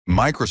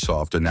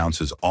Microsoft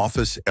announces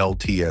Office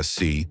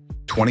LTSC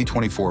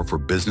 2024 for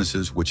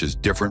businesses, which is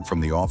different from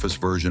the Office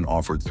version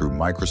offered through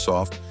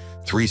Microsoft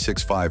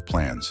 365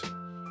 plans.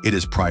 It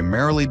is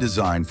primarily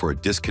designed for a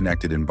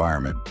disconnected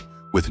environment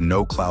with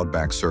no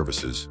cloud-backed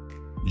services.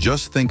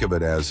 Just think of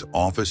it as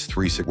Office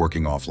 365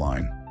 working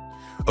offline.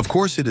 Of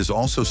course, it is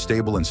also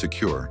stable and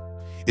secure.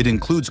 It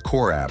includes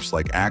core apps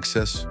like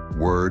Access,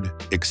 Word,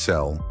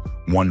 Excel,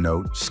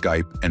 OneNote,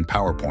 Skype, and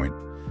PowerPoint,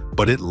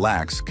 but it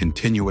lacks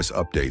continuous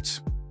updates.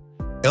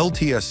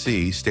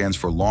 LTSC stands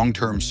for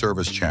Long-Term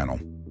Service Channel.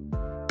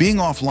 Being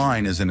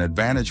offline is an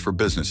advantage for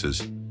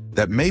businesses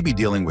that may be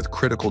dealing with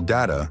critical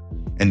data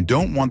and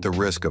don't want the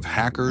risk of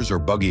hackers or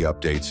buggy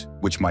updates,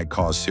 which might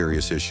cause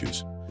serious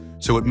issues.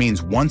 So it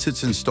means once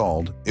it's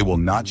installed, it will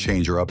not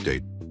change or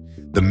update.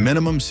 The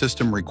minimum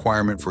system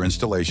requirement for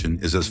installation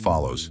is as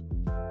follows.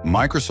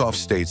 Microsoft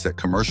states that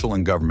commercial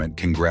and government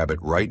can grab it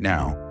right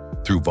now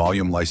through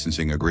volume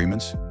licensing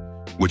agreements,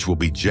 which will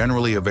be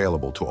generally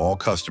available to all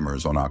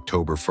customers on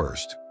October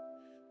 1st.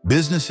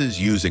 Businesses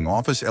using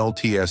Office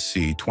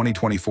LTSC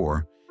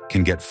 2024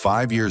 can get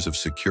 5 years of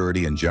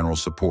security and general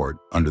support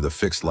under the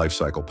fixed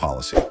lifecycle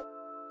policy.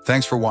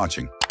 Thanks for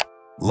watching.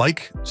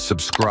 Like,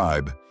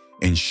 subscribe,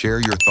 and share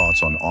your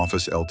thoughts on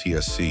Office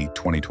LTSC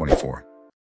 2024.